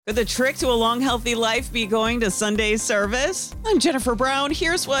Could the trick to a long, healthy life be going to Sunday service? I'm Jennifer Brown.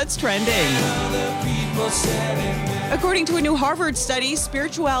 Here's what's trending. According to a new Harvard study,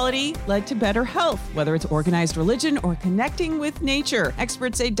 spirituality led to better health, whether it's organized religion or connecting with nature.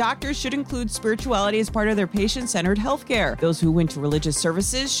 Experts say doctors should include spirituality as part of their patient-centered healthcare. Those who went to religious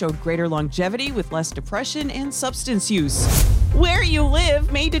services showed greater longevity with less depression and substance use. Where you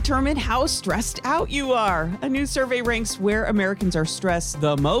live may determine how stressed out you are. A new survey ranks where Americans are stressed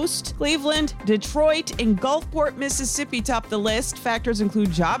the most. Cleveland, Detroit, and Gulfport, Mississippi top the list. Factors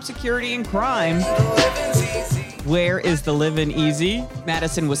include job security and crime. Where is the living easy?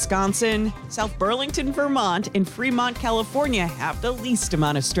 Madison, Wisconsin, South Burlington, Vermont, and Fremont, California have the least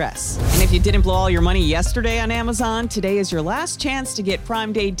amount of stress. And if you didn't blow all your money yesterday on Amazon, today is your last chance to get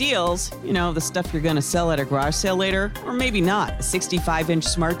Prime Day deals. You know, the stuff you're going to sell at a garage sale later, or maybe not. A 65-inch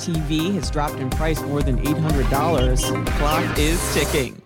smart TV has dropped in price more than $800. The clock is ticking.